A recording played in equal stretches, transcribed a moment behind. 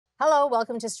Hello,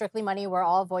 welcome to Strictly Money, where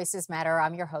all voices matter.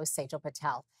 I'm your host, Saijal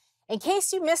Patel. In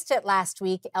case you missed it last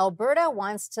week, Alberta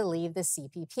wants to leave the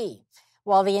CPP.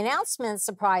 While the announcement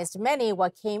surprised many,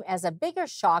 what came as a bigger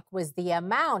shock was the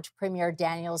amount Premier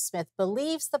Danielle Smith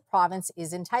believes the province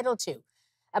is entitled to.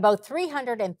 About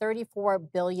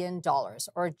 $334 billion,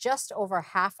 or just over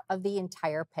half of the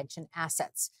entire pension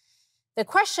assets. The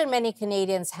question many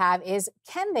Canadians have is,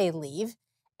 can they leave?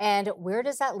 And where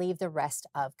does that leave the rest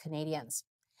of Canadians?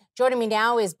 Joining me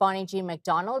now is Bonnie-Jeanne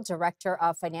MacDonald, Director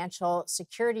of Financial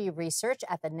Security Research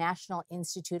at the National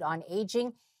Institute on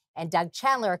Aging, and Doug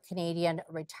Chandler, Canadian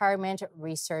Retirement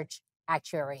Research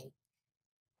Actuary.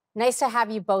 Nice to have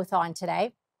you both on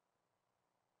today.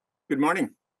 Good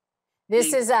morning.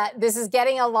 This is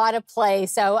getting a lot of play.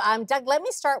 So, Doug, let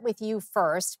me start with you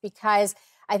first, because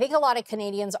I think a lot of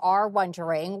Canadians are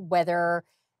wondering whether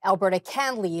Alberta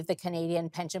can leave the Canadian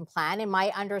pension plan. And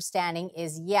my understanding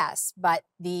is yes, but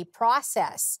the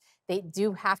process, they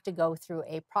do have to go through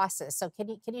a process. So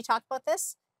can you talk about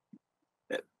this?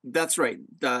 That's right.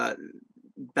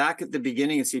 Back at the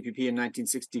beginning of CPP in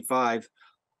 1965,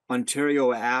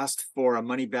 Ontario asked for a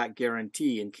money-back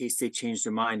guarantee in case they changed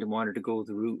their mind and wanted to go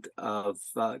the route of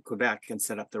Quebec and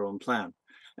set up their own plan.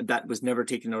 And that was never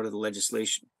taken out of the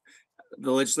legislation.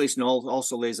 The legislation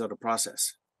also lays out a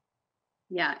process.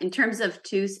 Yeah, in terms of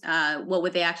what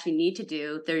would they actually need to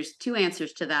do? There's two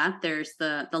answers to that. There's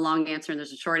the long answer and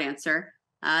there's a short answer.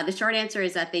 The short answer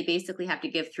is that they basically have to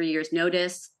give 3 years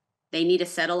notice. They need to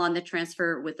settle on the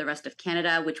transfer with the rest of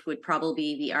Canada, which would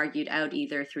probably be argued out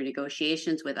either through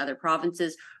negotiations with other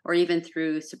provinces or even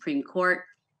through Supreme Court.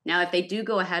 Now, if they do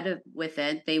go ahead with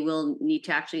it, they will need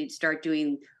to actually start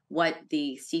doing what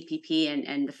the CPP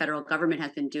and the federal government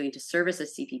has been doing to service the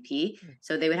CPP.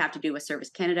 So they would have to do what Service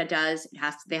Canada does.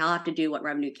 They all have to do what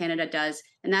Revenue Canada does.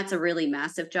 And that's a really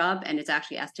massive job. And it's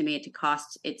actually estimated to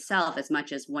cost itself as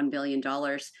much as $1 billion.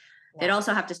 Wow. They'd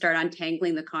also have to start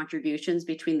untangling the contributions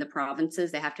between the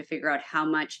provinces. They have to figure out how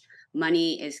much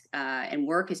money is and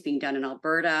work is being done in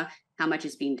Alberta, how much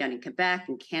is being done in Quebec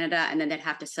and Canada. And then they'd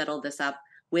have to settle this up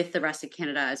with the rest of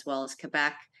Canada as well as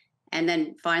Quebec. And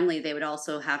then finally, they would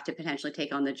also have to potentially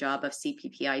take on the job of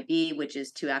CPPIB, which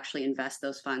is to actually invest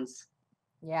those funds.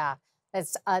 Yeah,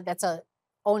 that's a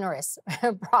onerous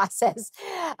process.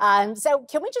 So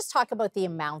can we just talk about the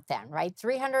amount then, right?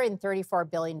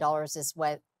 $334 billion is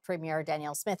what Premier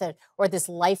Danielle Smith, or this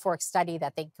LifeWorks study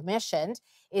that they commissioned,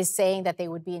 is saying that they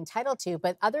would be entitled to.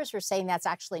 But others are saying that's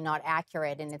actually not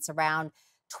accurate, and it's around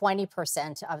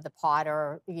 20% of the pot,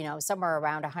 or somewhere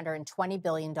around $120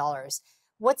 billion.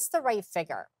 What's the right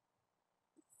figure?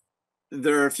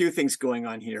 There are a few things going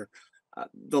on here.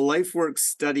 The LifeWorks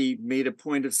study made a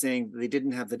point of saying they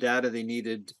didn't have the data they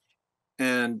needed.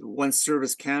 And once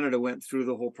Service Canada went through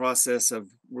the whole process of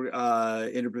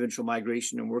interprovincial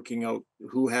migration and working out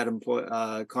who had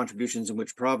contributions in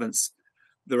which province,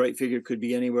 the right figure could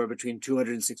be anywhere between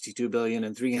 $262 billion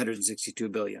and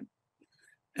 $362 billion.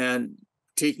 And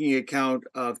taking account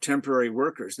of temporary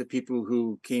workers, the people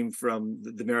who came from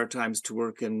the Maritimes to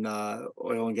work in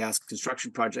oil and gas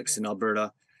construction projects in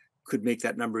Alberta, could make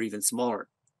that number even smaller.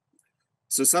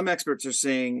 So some experts are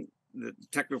saying that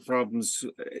technical problems,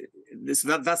 that's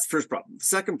the first problem. The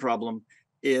second problem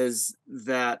is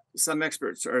that some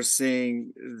experts are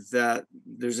saying that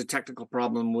there's a technical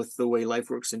problem with the way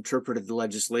LifeWorks interpreted the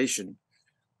legislation,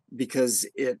 because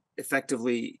it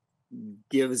effectively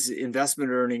gives investment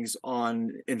earnings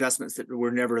on investments that were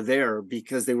never there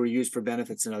because they were used for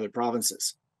benefits in other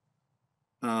provinces.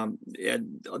 And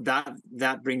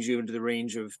that brings you into the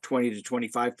range of 20 to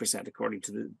 25%, according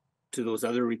to those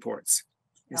other reports,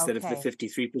 instead of the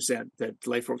 53% that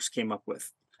LifeWorks came up with.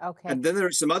 Okay. And then there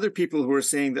are some other people who are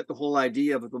saying that the whole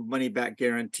idea of the money-back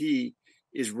guarantee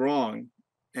is wrong,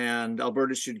 and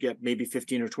Alberta should get maybe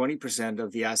 15 or 20%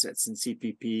 of the assets in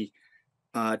CPP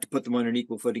to put them on an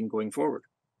equal footing going forward.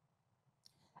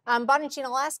 Bonnie-Jeanne,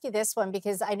 I'll ask you this one,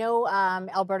 because I know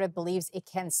Alberta believes it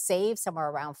can save somewhere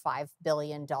around $5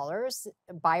 billion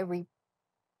by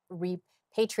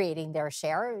repatriating their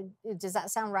share. Does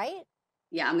that sound right?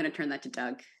 Yeah, I'm going to turn that to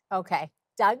Doug. Okay.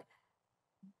 Doug?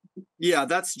 Yeah,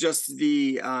 that's just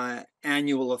the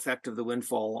annual effect of the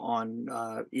windfall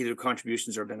on either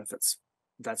contributions or benefits.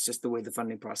 That's just the way the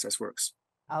funding process works.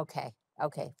 Okay.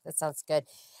 That sounds good.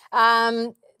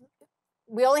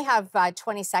 We only have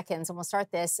 20 seconds, and we'll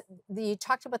start this. You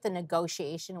talked about the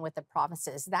negotiation with the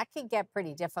provinces. That could get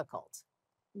pretty difficult.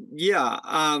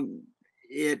 Yeah,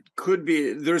 it could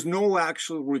be. There's no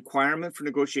actual requirement for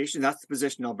negotiation. That's the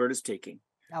position Alberta's taking.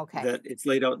 Okay. That it's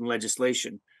laid out in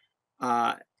legislation.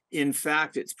 In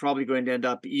fact, it's probably going to end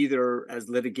up either as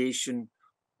litigation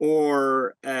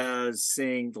or as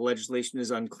saying the legislation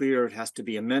is unclear, it has to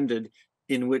be amended,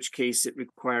 in which case it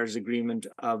requires agreement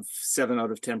of 7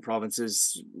 out of 10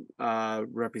 provinces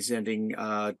representing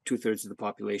 2/3 of the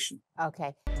population.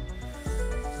 Okay.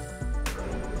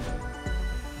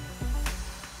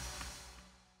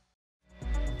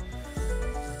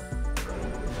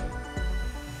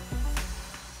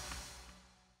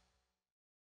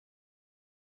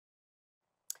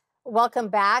 Welcome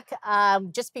back.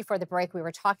 Just before the break, we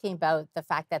were talking about the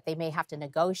fact that they may have to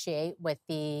negotiate with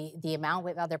the amount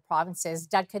with other provinces.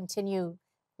 Doug, continue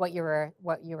what you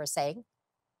were saying.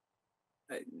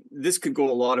 This could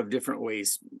go a lot of different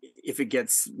ways. If it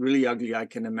gets really ugly, I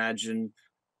can imagine,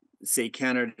 say,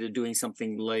 Canada doing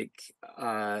something like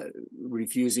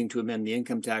refusing to amend the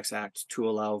Income Tax Act to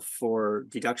allow for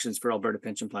deductions for Alberta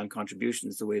pension plan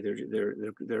contributions, the way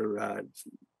they're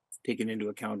taken into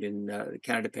account in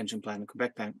Canada pension plan and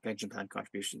Quebec pension plan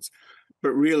contributions. But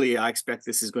really, I expect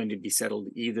this is going to be settled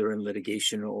either in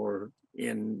litigation or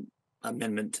in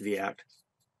amendment to the Act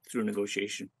through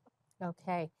negotiation.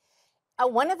 Okay.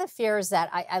 One of the fears that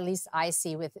at least I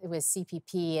see with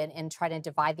CPP and trying to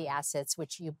divide the assets,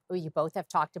 which you both have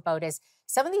talked about, is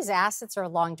some of these assets are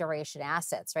long duration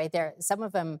assets, right? Some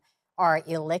of them are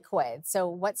illiquid. So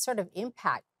what sort of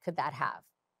impact could that have?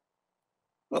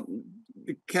 Well,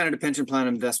 the Canada Pension Plan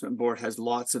Investment Board has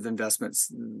lots of investments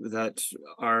that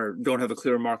don't have a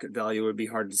clear market value or would be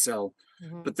hard to sell.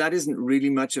 Mm-hmm. But that isn't really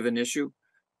much of an issue.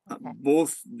 Okay.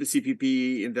 Both the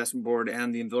CPP Investment Board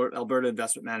and the Alberta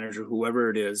Investment Manager, whoever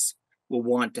it is, will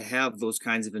want to have those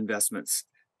kinds of investments.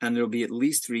 And there'll be at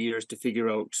least 3 years to figure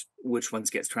out which ones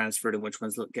gets transferred and which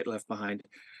ones get left behind.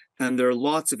 And there are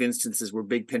lots of instances where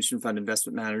big pension fund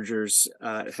investment managers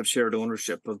have shared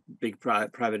ownership of big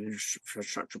private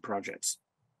infrastructure projects.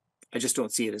 I just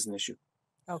don't see it as an issue.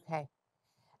 Okay.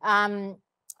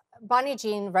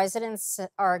 Bonnie-Jeanne, residents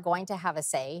are going to have a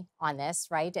say on this,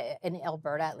 right? In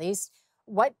Alberta, at least.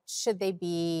 What should they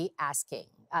be asking?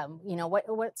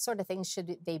 What sort of things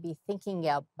should they be thinking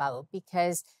about?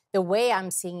 Because the way I'm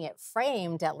seeing it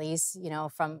framed, at least,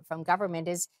 from government,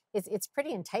 is it's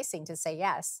pretty enticing to say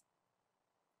yes.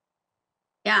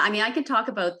 Yeah, I mean, I could talk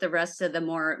about the rest of the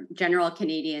more general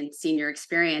Canadian senior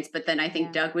experience, but then I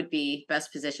think Doug would be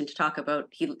best positioned to talk about,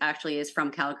 he actually is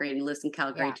from Calgary and he lives in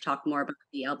Calgary, to talk more about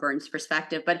the Albertans'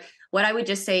 perspective. But what I would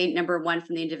just say, number one,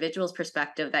 from the individual's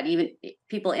perspective, that even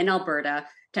people in Alberta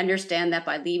to understand that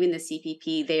by leaving the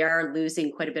CPP, they are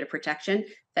losing quite a bit of protection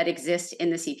that exists in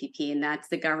the CPP, and that's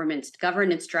the government's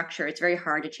governance structure. It's very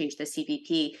hard to change the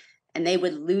CPP, and they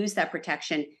would lose that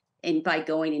protection by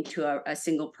going into a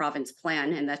single province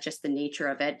plan, and that's just the nature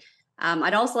of it.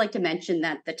 I'd also like to mention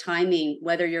that the timing,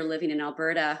 whether you're living in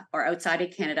Alberta or outside of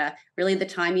Canada, really the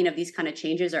timing of these kind of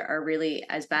changes are really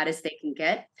as bad as they can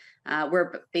get.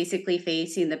 We're basically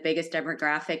facing the biggest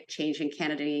demographic change in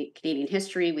Canadian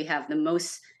history. We have the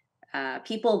most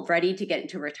people ready to get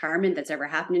into retirement that's ever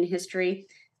happened in history.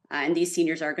 And these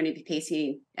seniors are going to be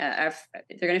facing, they're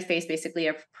going to face basically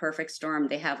a perfect storm.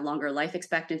 They have longer life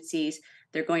expectancies.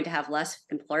 They're going to have less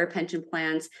employer pension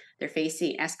plans. They're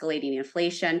facing escalating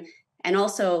inflation. And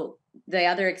also, the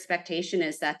other expectation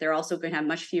is that they're also going to have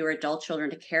much fewer adult children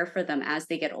to care for them as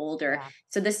they get older. Yeah.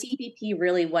 So the CPP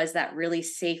really was that really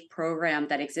safe program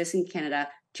that exists in Canada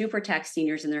to protect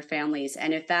seniors and their families.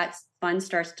 And if that fund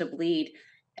starts to bleed,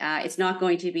 it's not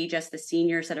going to be just the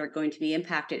seniors that are going to be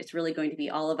impacted. It's really going to be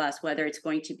all of us, whether it's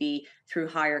going to be through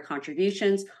higher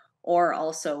contributions or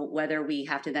also whether we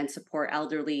have to then support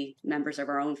elderly members of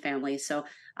our own family. So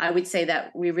I would say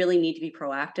that we really need to be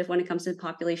proactive when it comes to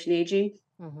population aging.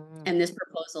 Mm-hmm. And this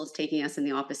proposal is taking us in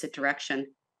the opposite direction.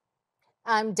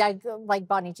 Doug, like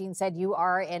Bonnie-Jeanne said, you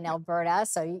are in Alberta,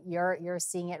 so you're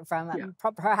seeing it from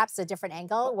perhaps a different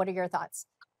angle. What are your thoughts?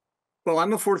 Well,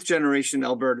 I'm a fourth generation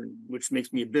Albertan, which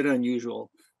makes me a bit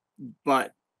unusual,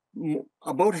 but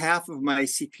about half of my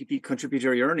CPP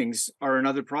contributory earnings are in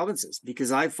other provinces because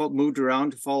I've moved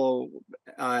around to follow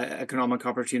economic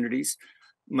opportunities.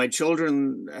 My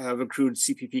children have accrued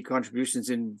CPP contributions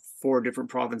in 4 different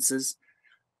provinces.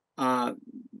 And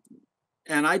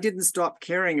I didn't stop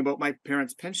caring about my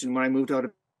parents' pension when I moved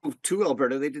to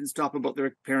Alberta. They didn't stop about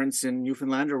their parents in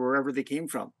Newfoundland or wherever they came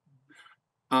from.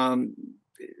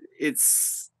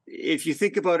 If you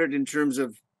think about it in terms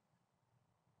of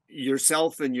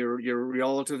yourself and your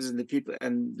relatives and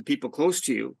the people close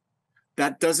to you,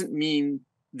 that doesn't mean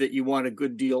that you want a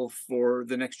good deal for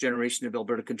the next generation of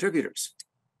Alberta contributors.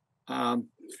 I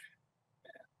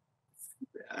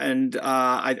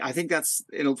think that's,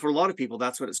 for a lot of people,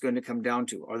 that's what it's going to come down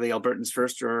to. Are they Albertans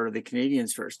first or are they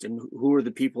Canadians first? And who are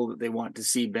the people that they want to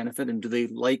see benefit? And do they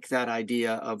like that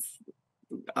idea of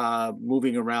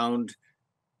moving around,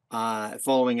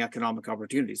 following economic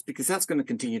opportunities, because that's going to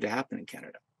continue to happen in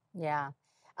Canada. Yeah.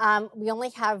 We only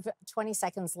have 20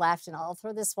 seconds left, and I'll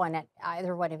throw this one at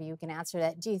either one of you can answer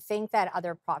that. Do you think that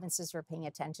other provinces are paying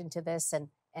attention to this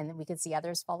and we could see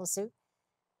others follow suit?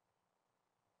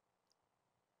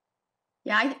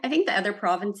 Yeah, I think the other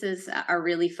provinces are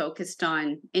really focused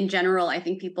on, in general, I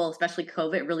think people, especially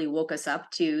COVID, really woke us up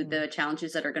to the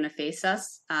challenges that are going to face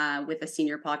us with the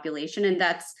senior population. And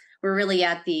we're really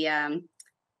at the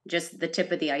just the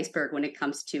tip of the iceberg when it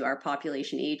comes to our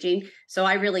population aging. So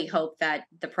I really hope that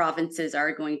the provinces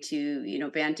are going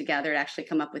to, band together to actually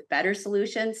come up with better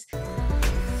solutions.